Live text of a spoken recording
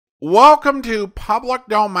Welcome to Public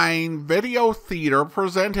Domain Video Theater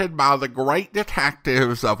presented by the great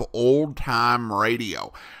detectives of old-time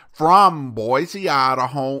radio. From Boise,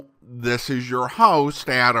 Idaho, this is your host,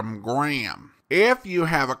 Adam Graham. If you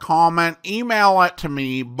have a comment, email it to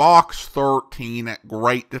me,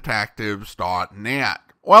 box13@greatdetectives.net.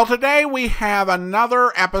 Well, today we have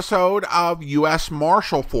another episode of U.S.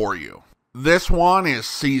 Marshal for you. This one is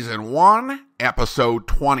Season 1, Episode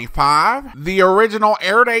 25. The original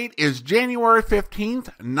air date is January 15th,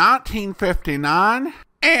 1959,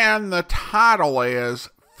 and the title is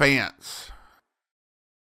Fence.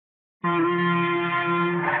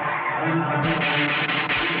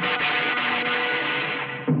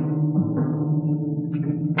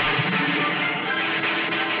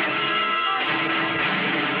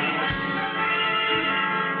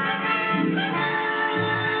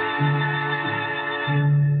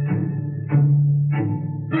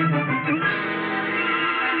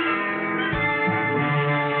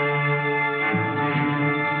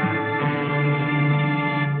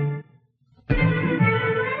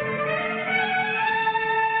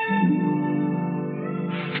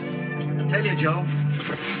 Joe,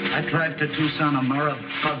 that drive to Tucson Amara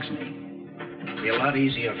bugs me. It'd be a lot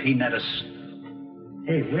easier if he met us.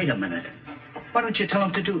 Hey, wait a minute. Why don't you tell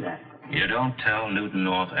him to do that? You don't tell Newton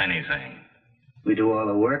North anything. We do all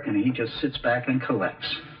the work, and he just sits back and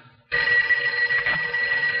collects.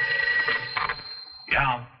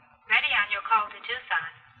 Yeah? Ready on your call to Tucson.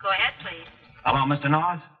 Go ahead, please. Hello, Mr.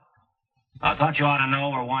 North? I thought you ought to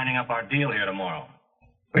know we're winding up our deal here tomorrow.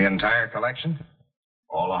 The entire collection?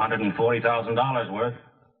 All $140,000 worth.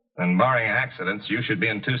 Then, barring accidents, you should be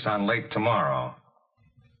in Tucson late tomorrow.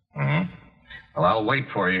 Well, I'll wait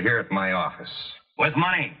for you here at my office. With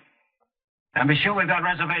money. And be sure we've got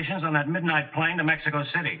reservations on that midnight plane to Mexico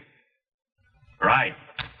City. Right.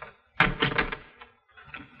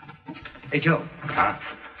 Hey, Joe. Huh?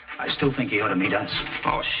 I still think he ought to meet us.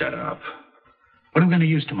 Oh, shut up. What are we going to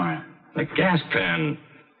use tomorrow? The gas pen.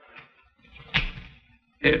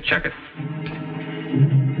 Here, check it.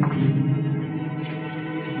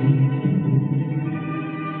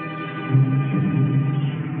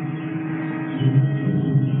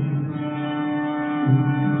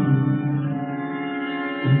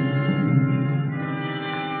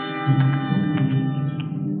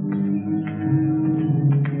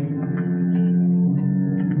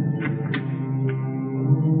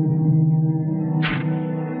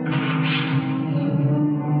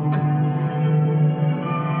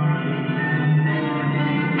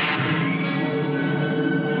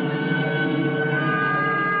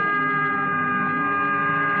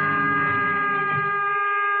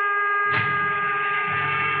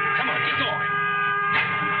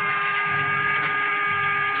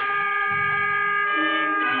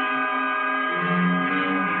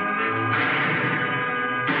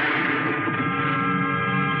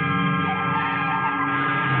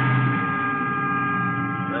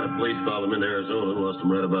 Called him into Arizona and lost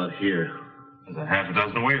him right about here. There's a half a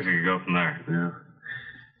dozen ways we could go from there. Yeah.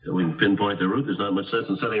 If we can pinpoint the route, there's not much sense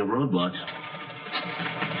in setting up roadblocks.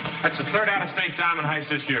 That's the third out-of-state diamond heist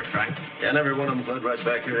this year, Frank. Yeah, and every one of them led right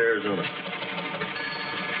back here to Arizona.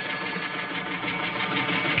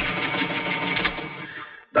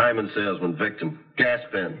 Diamond salesman, victim, gas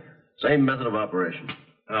pen. Same method of operation.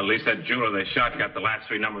 Well, at least that jeweler they shot got the last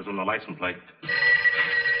three numbers on the license plate.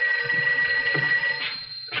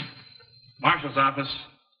 Marshal's office.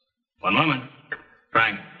 One moment.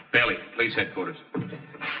 Frank, Bailey, police headquarters.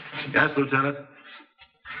 Yes, Lieutenant?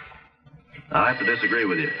 I have to disagree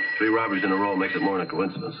with you. 3 robberies in a row makes it more than a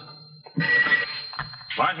coincidence.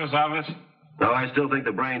 Marshal's office. No, I still think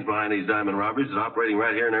the brains behind these diamond robberies is operating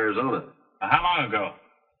right here in Arizona. How long ago?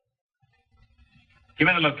 Give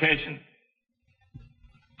me the location.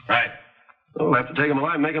 Right. Oh, we'll have to take him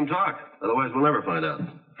alive and make him talk. Otherwise, we'll never find out.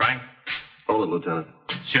 Frank? Hold it, Lieutenant.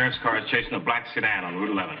 Sheriff's car is chasing a black sedan on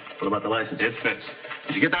Route 11. What about the license? It fits.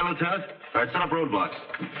 Did you get that, Lieutenant? All right, set up roadblocks.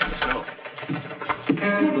 Let's go.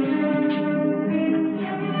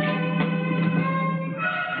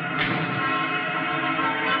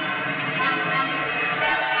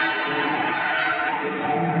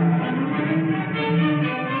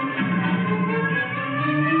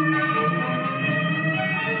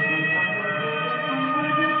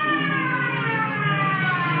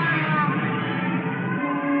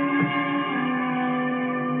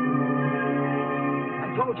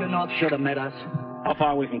 North should have met us. How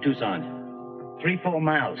far away from Tucson? 3-4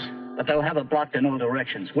 miles. But they'll have it blocked in all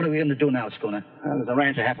directions. What are we going to do now, Schooner? There's a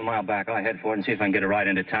ranch a half a mile back. I'll head for it and see if I can get a ride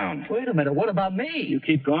into town. Wait a minute. What about me? You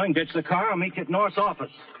keep going, ditch the car, I'll meet you at North's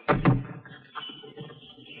office.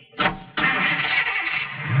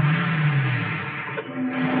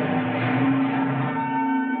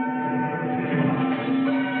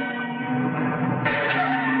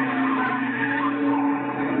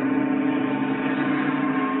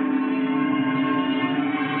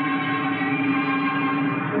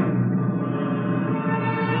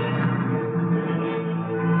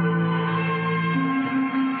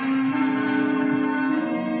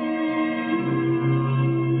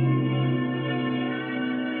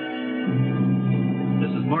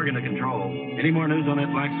 Morgan to Control. Any more news on that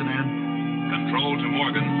black sedan? Control to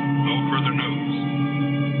Morgan. No further news.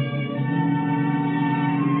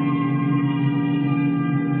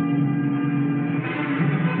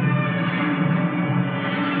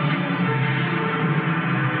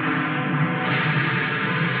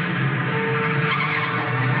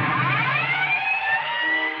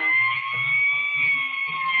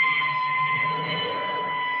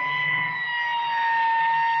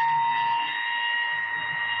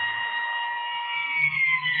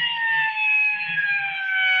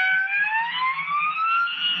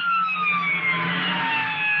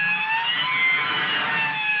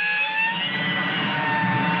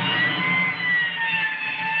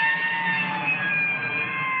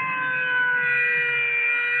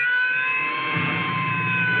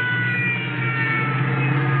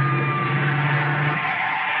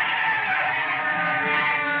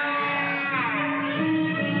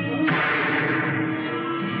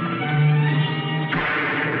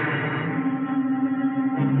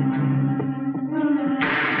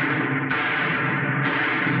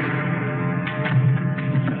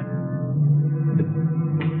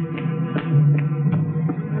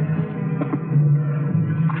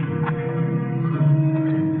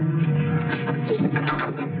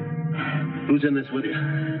 Who's in this with you?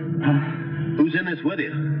 Who's in this with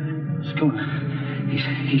you? Schooner.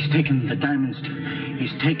 He's taken the diamonds.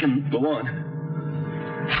 He's taken... Go on.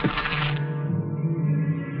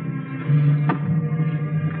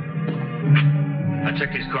 I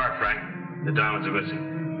checked his car, Frank. The diamonds are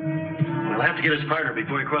missing. We'll have to get his partner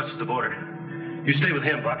before he crosses the border. You stay with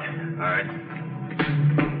him, Buck. All right.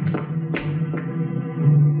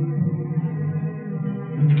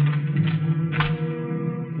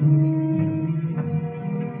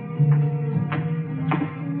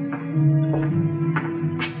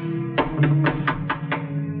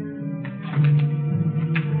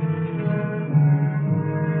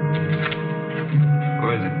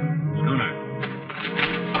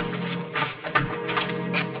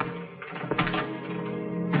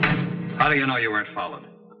 How do you know you weren't followed?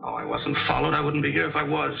 Oh, I wasn't followed. I wouldn't be here if I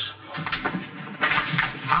was.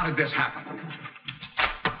 How did this happen?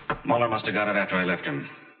 Muller must have got it after I left him.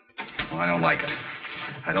 Well, I don't like it.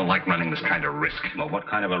 I don't like running this kind of risk. Well, what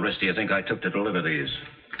kind of a risk do you think I took to deliver these?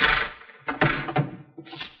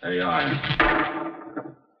 There you are.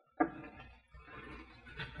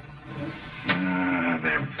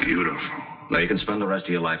 They're beautiful. Now, you can spend the rest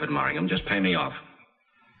of your life admiring them. Just pay me off.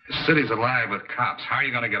 The city's alive with cops. How are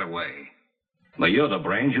you going to get away? Well, you're the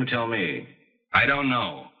brains. You tell me. I don't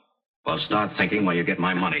know. Well, start thinking while you get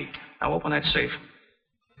my money. Now, open that safe.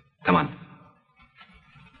 Come on.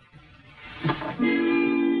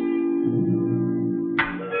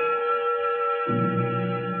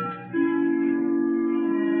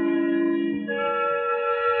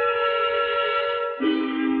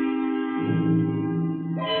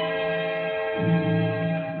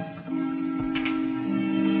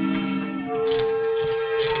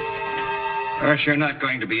 Of course, you're not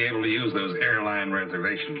going to be able to use those airline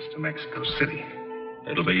reservations to Mexico City.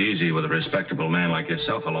 It'll be easy with a respectable man like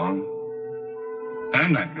yourself along.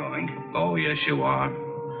 I'm not going. Oh, yes, you are.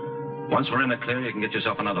 Once we're in the clear, you can get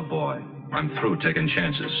yourself another boy. I'm through taking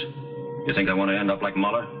chances. You think I want to end up like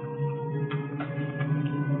Muller?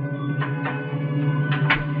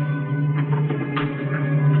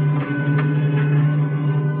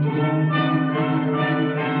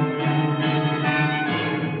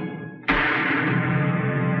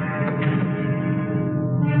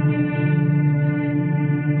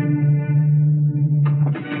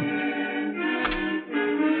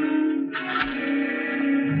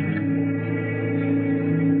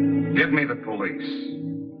 Give me the police.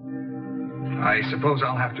 I suppose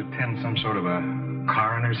I'll have to attend some sort of a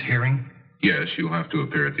coroner's hearing? Yes, you'll have to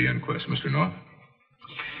appear at the inquest, Mr. North.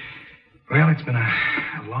 Well, it's been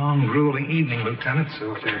a long, grueling evening, Lieutenant,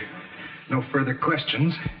 so if there are no further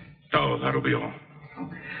questions... Oh, that'll be all.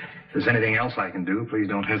 If there's anything else I can do, please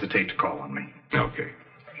don't hesitate to call on me. Okay.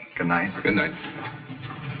 Good night. Good night.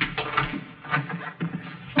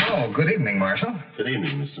 Oh, good evening, Marshal. Good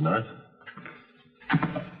evening, Mr. North.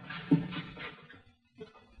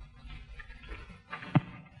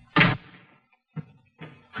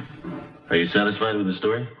 Are you satisfied with the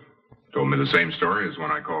story? Told me the same story as when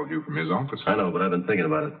I called you from his office. I know, but I've been thinking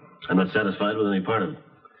about it. I'm not satisfied with any part of it.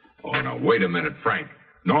 Oh, now, wait a minute, Frank.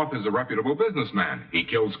 North is a reputable businessman. He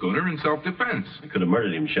killed Schooner in self-defense. I could have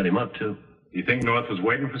murdered him, shut him up, too. You think North was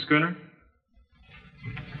waiting for Schooner?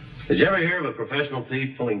 Did you ever hear of a professional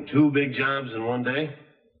thief pulling two big jobs in one day?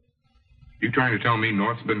 You trying to tell me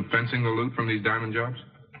North's been fencing the loot from these diamond jobs?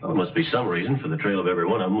 Well, there must be some reason for the trail of every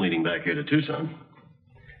one of them leading back here to Tucson.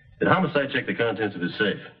 Did homicide check the contents of his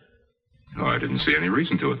safe? Oh, I didn't see any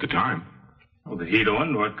reason to at the time. With the heat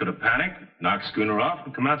on, North could have panicked, knocked Schooner off,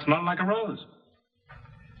 and come out smelling like a rose.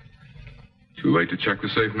 Too late to check the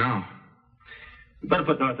safe now. We better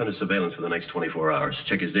put North under surveillance for the next 24 hours.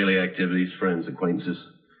 Check his daily activities, friends, acquaintances.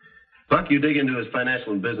 Buck, you dig into his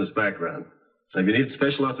financial and business background. If you need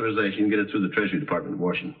special authorization, you can get it through the Treasury Department in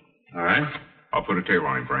Washington. All right. I'll put a tail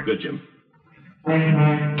on him, Frank. Good, Jim.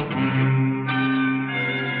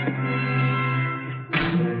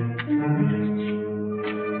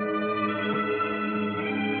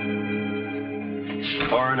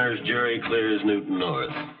 Coroner's jury clears Newton North.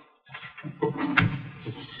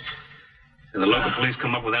 Did the local police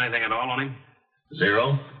come up with anything at all on him?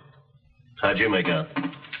 0. How'd you make out?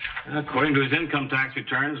 According to his income tax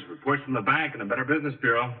returns, reports from the bank and the Better Business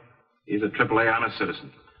Bureau, he's a AAA honest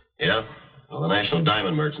citizen. Yeah? Well, the national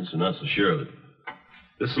diamond merchants are not so sure of it.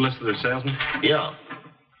 This the list of their salesmen? Yeah.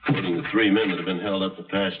 Including the 3 men that have been held up the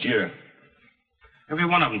past year. Every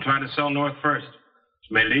one of them tried to sell North first.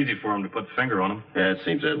 It's made it easy for him to put the finger on him. Yeah, it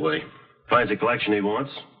seems that way. Finds a collection he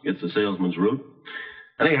wants, gets the salesman's route,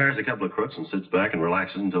 and he hires a couple of crooks and sits back and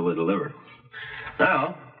relaxes until they deliver.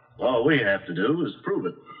 Now, all we have to do is prove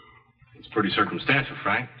it. It's pretty circumstantial,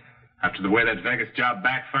 Frank. After the way that Vegas job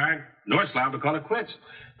backfired, North's liable to call it quits.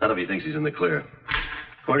 Not if he thinks he's in the clear.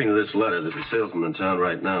 According to this letter, there's a salesman in town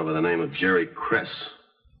right now by the name of Jerry Kress.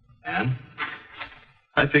 And?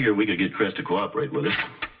 I figure we could get Kress to cooperate with us.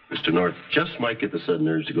 Mr. North just might get the sudden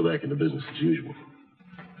urge to go back into business as usual.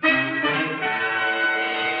 Well,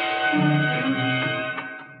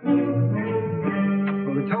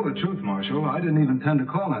 to tell the truth, Marshal, I didn't even intend to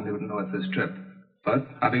call on Newton North this trip. But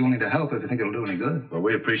I'd be willing to help if you think it'll do any good. Well,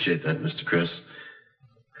 we appreciate that, Mr. Kress.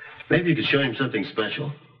 Maybe you could show him something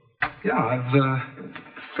special. Yeah, I've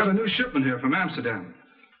got a new shipment here from Amsterdam.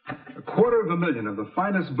 250,000 of the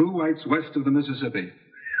finest blue whites west of the Mississippi.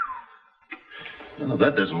 Well, if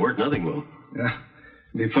that doesn't work, nothing will. Yeah,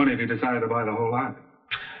 it'd be funny if you decided to buy the whole lot.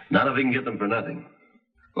 Not if we can get them for nothing.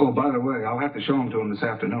 Oh, by the way, I'll have to show them to him this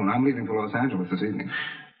afternoon. I'm leaving for Los Angeles this evening.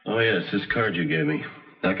 Oh, yes, this card you gave me.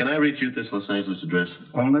 Now, can I reach you at this Los Angeles address?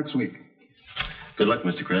 Well, next week. Good luck,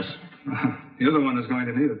 Mr. Kress. You're the one who's going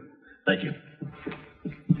to need it. Thank you.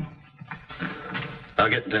 I'll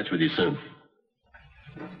get in touch with you soon.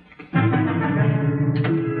 Get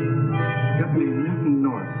me Newton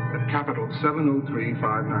North at capital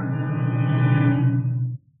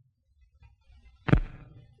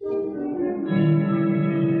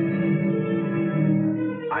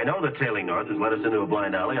 70359. I know that tailing North has led us into a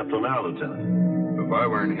blind alley up till now, Lieutenant. If I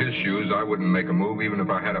were in his shoes, I wouldn't make a move even if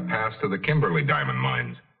I had a pass to the Kimberly diamond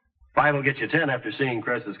mines. 5 will get you 10 after seeing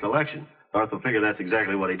Kress's collection. North will figure that's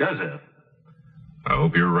exactly what he does have. I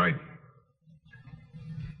hope you're right.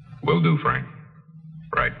 Will do, Frank.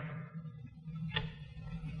 Right.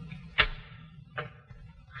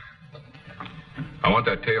 I want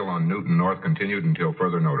that tale on Newton North continued until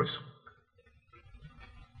further notice.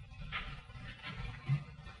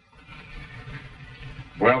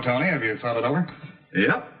 Well, Tony, have you thought it over?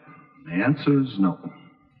 Yep. The answer is no.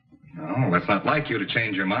 No, that's not like you to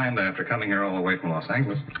change your mind after coming here all the way from Los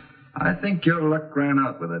Angeles. I think your luck ran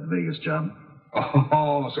out with that Vegas job.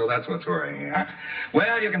 Oh, so that's what's worrying you, huh?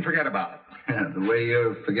 Well, you can forget about it. Yeah, the way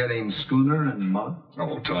you're forgetting Schooner and Mud.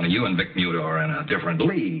 Oh, Tony, you and Vic Muto are in a different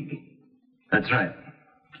league. That's right.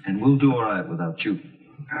 And we'll do all right without you.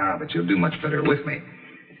 Ah, but you'll do much better with me.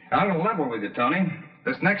 I'll level with you, Tony.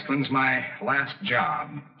 This next one's my last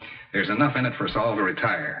job. There's enough in it for us all to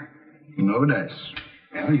retire. No dice.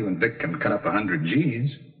 Well, you and Vic can cut up 100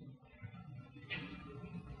 G's.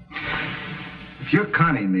 If you're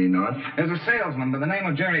conning me, North. There's a salesman by the name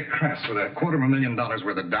of Jerry Kress with $250,000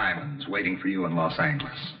 worth of diamonds waiting for you in Los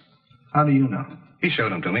Angeles. How do you know? He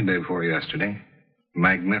showed them to me day before yesterday.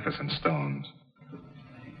 Magnificent stones.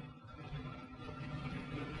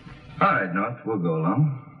 All right, North, we'll go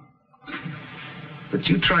along. But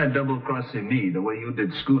you tried double-crossing me the way you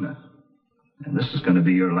did Schooner. And this is going to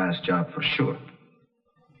be your last job for sure.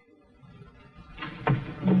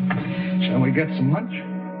 Shall we get some lunch?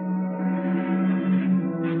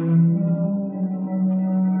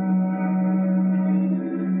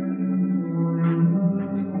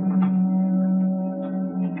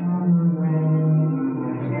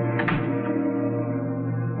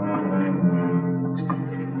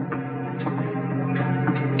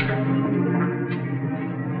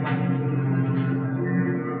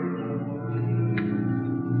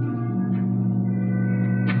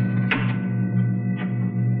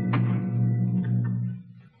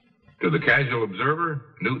 To the Casual Observer,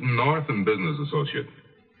 Newton North and Business Associate.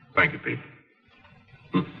 Thank you, Pete.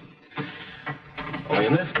 Now,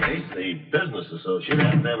 in this case, the business associate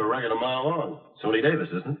has to have a record a mile long. Tony Davis,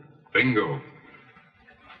 isn't it? Bingo.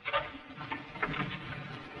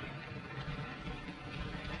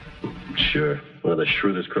 Sure. One of the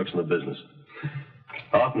shrewdest crooks in the business.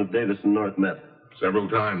 How often have Davis and North met? Several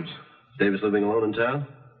times. Davis living alone in town?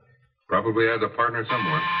 Probably has a partner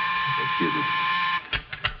somewhere. Excuse me.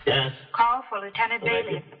 Yes? Call for Lieutenant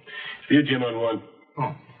Bailey. You, Jim, on one.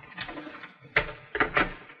 Oh.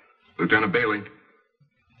 Lieutenant Bailey.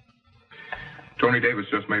 Tony Davis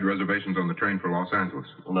just made reservations on the train for Los Angeles.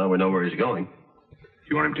 Well, now we know where he's going.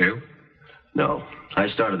 You want him tailed? No. I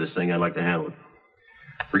started this thing. I'd like to handle it.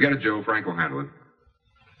 Forget it, Joe. Frank will handle it.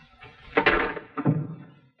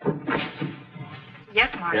 Yes,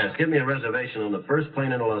 Marshal. Yes, give me a reservation on the first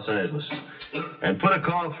plane into Los Angeles. And put a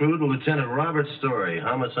call through to Lieutenant Robert Story,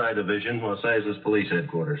 Homicide Division, Los Angeles Police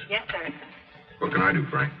Headquarters. Yes, sir. What can I do,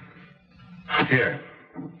 Frank? Here.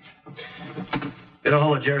 Get a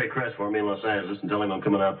hold of Jerry Kress for me in Los Angeles and tell him I'm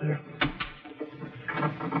coming out there.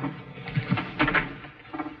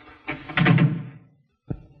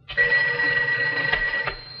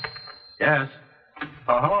 Yes?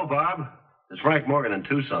 Oh, hello, Bob. It's Frank Morgan in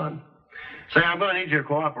Tucson. Say, I'm going to need your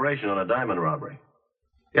cooperation on a diamond robbery.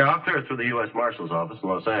 Yeah, I'll clear it through the U.S. Marshal's office in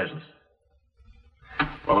Los Angeles.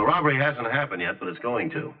 Well, the robbery hasn't happened yet, but it's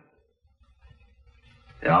going to.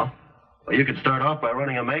 Yeah? Well, you could start off by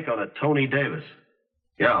running a make on a Tony Davis.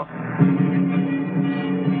 Yeah.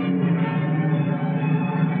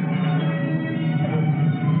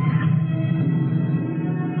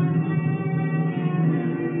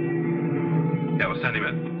 Yeah, we'll send him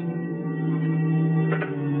in.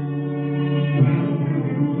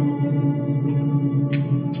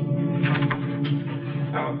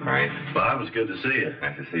 Hello, Frank. Bob, it's good to see you.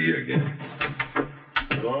 Nice to see you again.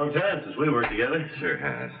 It's a long time since we worked together. Sure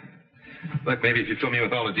has. Look, maybe if you fill me in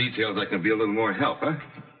with all the details, I can be a little more help, huh?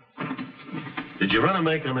 Did you run a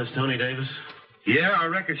make on this Tony Davis? Yeah, our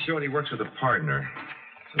records showed he works with a partner.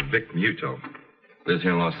 It's Vic Muto. Lives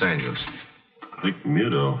here in Los Angeles. Vic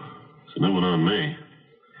Muto. It's a new one on me.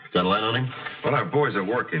 Got a line on him? Well, our boys are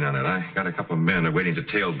working on it. I got a couple of men are waiting to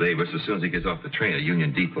tail Davis as soon as he gets off the train at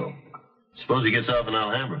Union Depot. Suppose he gets off in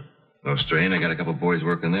Alhambra. No strain. I got a couple of boys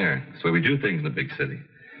working there. That's the way we do things in the big city.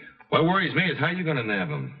 What worries me is how you going to nab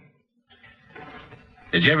him.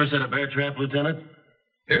 Did you ever set a bear trap, Lieutenant?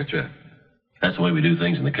 Bear trap? That's the way we do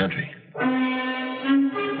things in the country.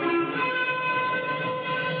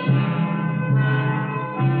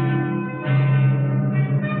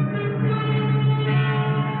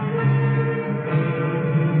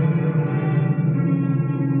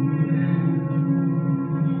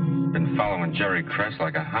 Been following Jerry Kress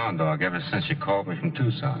like a hound dog ever since you called me from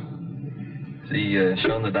Tucson. Has he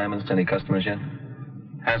shown the diamonds to any customers yet?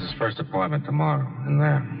 Has his first appointment tomorrow in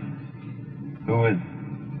there. Who is?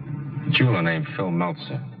 A jeweler named Phil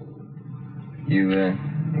Meltzer. You,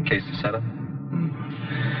 in case the setup?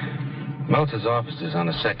 Meltzer's office is on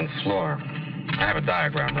the second floor. I have a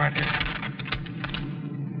diagram right here.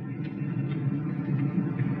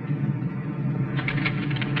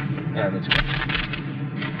 Yeah, that's good.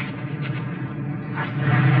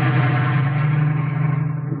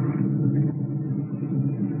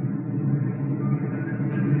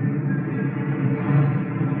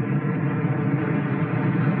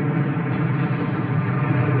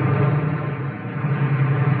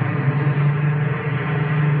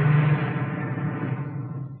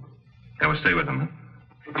 Stay with him, huh?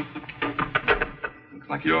 Looks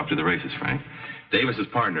like you're off to the races, Frank. Davis's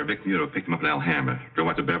partner, Vic Muto, picked him up in Alhambra, drove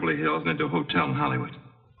out to Beverly Hills and into a hotel in Hollywood.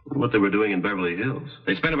 What they were doing in Beverly Hills?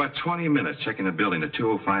 They spent about 20 minutes checking a building at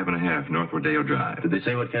 205 and a half North Rodeo Drive. Did they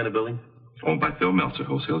say what kind of building? Owned by Phil Meltzer,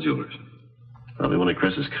 wholesale jewelers. Probably one of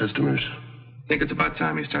Chris's customers. Think it's about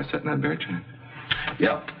time you start setting that bear trap?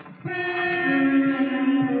 Yeah.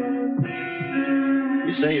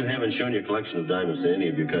 You say you haven't shown your collection of diamonds to any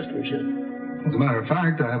of your customers yet. As a matter of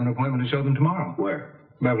fact, I have an appointment to show them tomorrow. Where?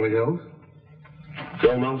 Beverly Hills.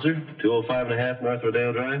 Phil Meltzer, 205 and a half North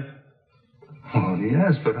Rodeo Drive? Oh,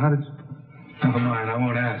 yes, but how did... Never mind, I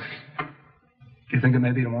won't ask. Do you think it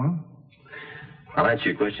may be tomorrow? I'll answer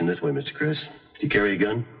your question this way, Mr. Chris. Do you carry a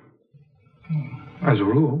gun? As a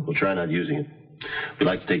rule. Well, try not using it. We'd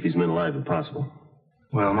like to take these men alive if possible.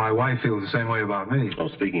 Well, my wife feels the same way about me. Oh,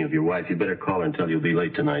 speaking of your wife, you better call her and tell her you'll be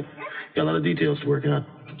late tonight. Got a lot of details to work out.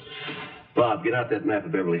 Bob, get out that map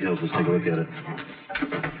of Beverly Hills. Let's take a look at it.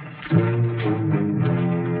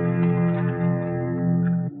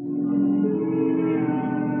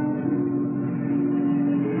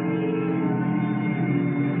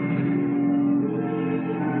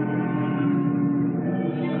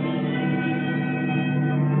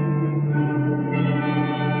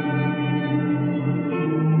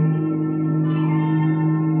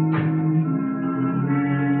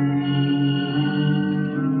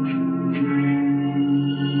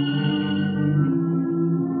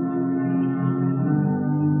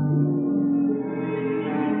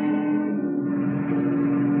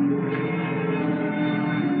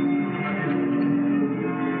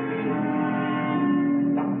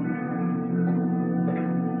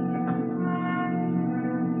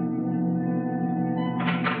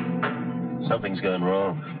 Something's gone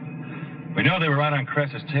wrong. We know they were right on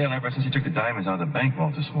Cress's tail ever since he took the diamonds out of the bank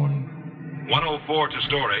vault this morning. 104 to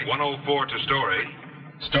Story. 104 to Story.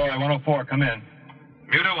 Story 104, come in.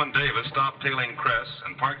 Muto and Davis stopped tailing Cress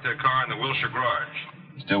and parked their car in the Wilshire garage.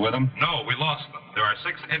 Still with them? No, we lost them. There are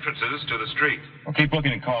 6 entrances to the street. Well, keep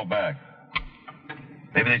looking and call back.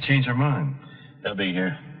 Maybe they changed their mind. They'll be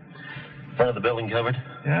here. Front of the building covered?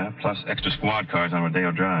 Yeah, plus extra squad cars on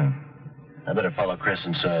Rodeo Drive. I better follow Chris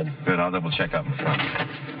inside. Good, I'll double check up in front.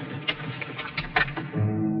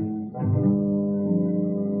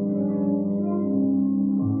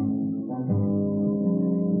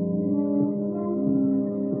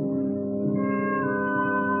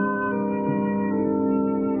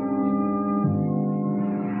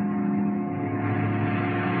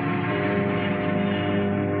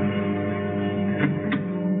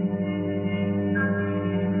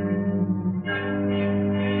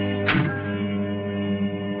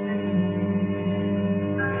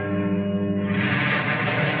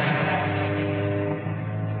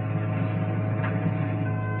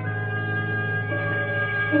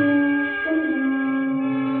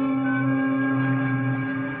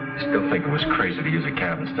 Still think it was crazy to use a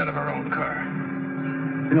cab instead of our own car.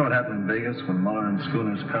 You know what happened in Vegas when Muller and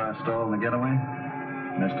Schooner's car stalled in the getaway?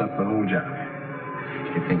 Messed up the whole job.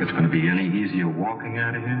 You think it's going to be any easier walking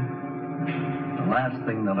out of here? The last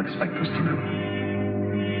thing they'll expect us to do.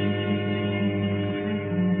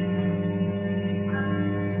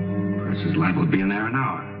 Chris is liable to be in there an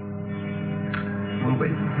hour. We'll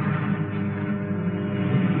wait.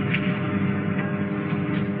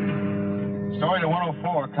 Story to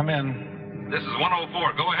 104, come in. This is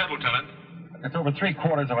 104. Go ahead, Lieutenant. It's over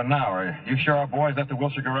 3/4 of an hour. You sure our boys left the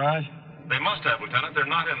Wilshire garage? They must have, Lieutenant. They're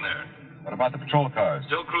not in there. What about the patrol cars?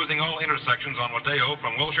 Still cruising all intersections on Rodeo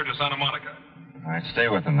from Wilshire to Santa Monica. All right, stay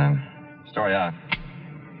with them then. Story out.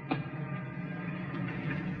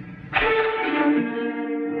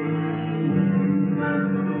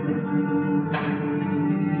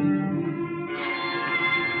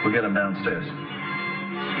 We'll get them downstairs.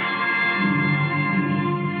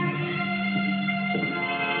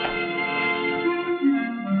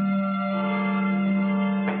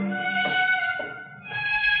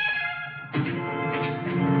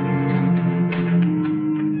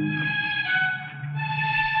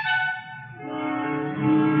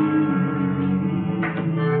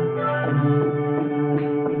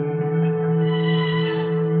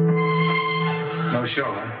 No show,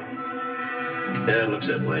 huh? Yeah, it looks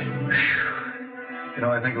that way. You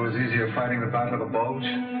know, I think it was easier fighting the Battle of the Bulge.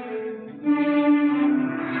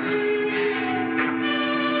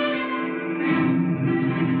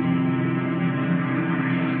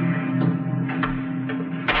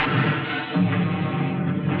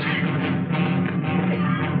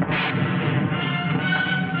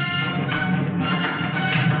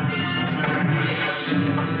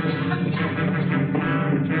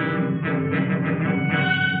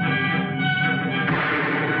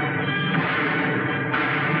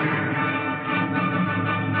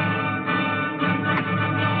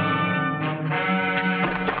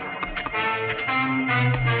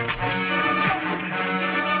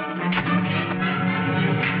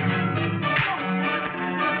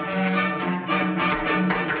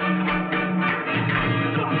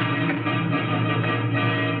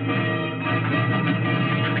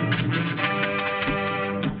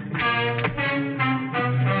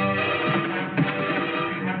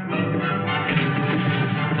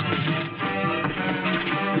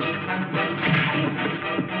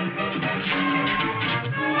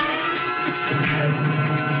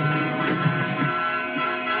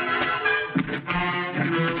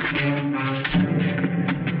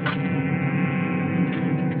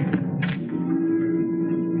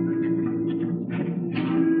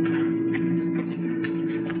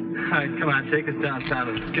 All right, come on, take us downtown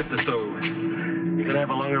and skip the stove. You're going to have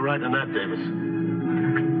a longer ride than that, Davis.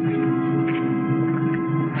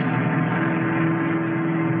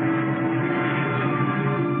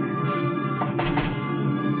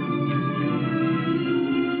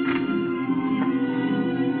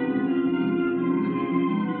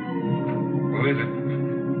 Who is it?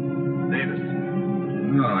 Davis.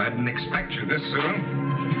 No, I didn't expect you this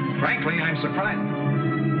soon. Frankly, I'm surprised.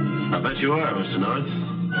 I bet you are, Mr. North.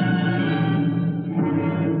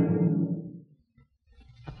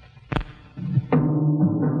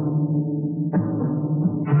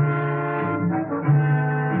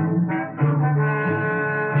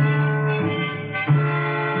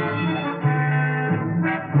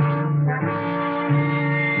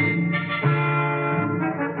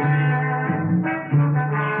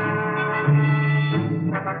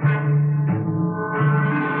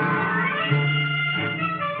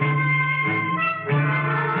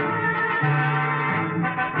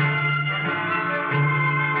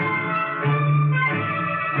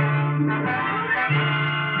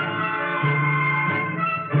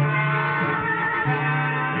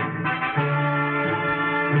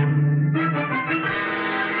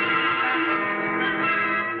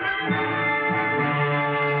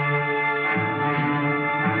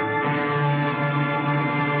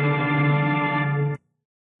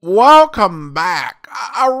 Welcome back.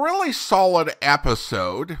 A really solid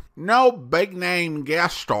episode. No big name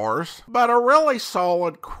guest stars, but a really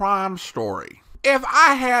solid crime story. If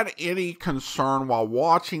I had any concern while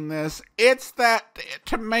watching this, it's that,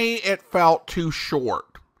 to me, it felt too short.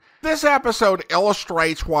 This episode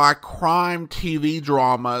illustrates why crime TV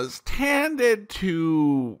dramas tended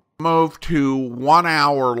to move to 1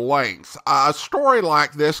 hour lengths. A story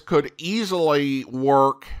like this could easily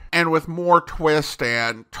work, and with more twists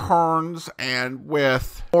and turns and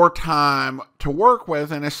with more time to work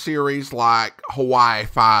with in a series like Hawaii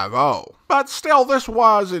Five-0. But still, this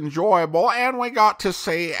was enjoyable, and we got to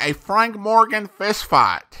see a Frank Morgan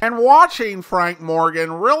fistfight. And watching Frank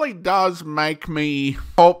Morgan really does make me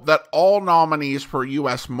hope that all nominees for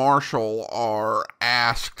U.S. Marshal are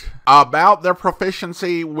asked about their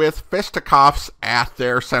proficiency with fisticuffs at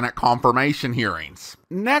their Senate confirmation hearings.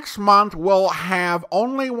 Next month, we'll have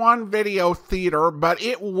only one video theater, but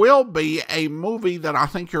it will be a movie that I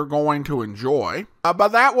think you're going to enjoy. But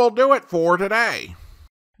that will do it for today.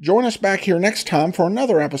 Join us back here next time for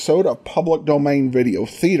another episode of Public Domain Video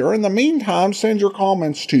Theater. In the meantime, send your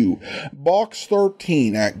comments to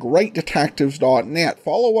box13 at greatdetectives.net.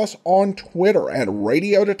 Follow us on Twitter at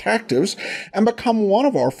Radio Detectives and become one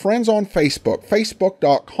of our friends on Facebook,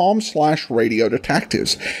 facebook.com/Radio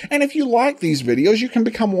Detectives. And if you like these videos, you can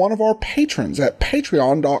become one of our patrons at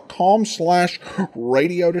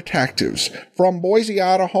patreon.com/Radio Detectives. From Boise,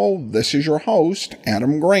 Idaho, this is your host,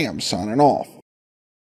 Adam Graham, signing off.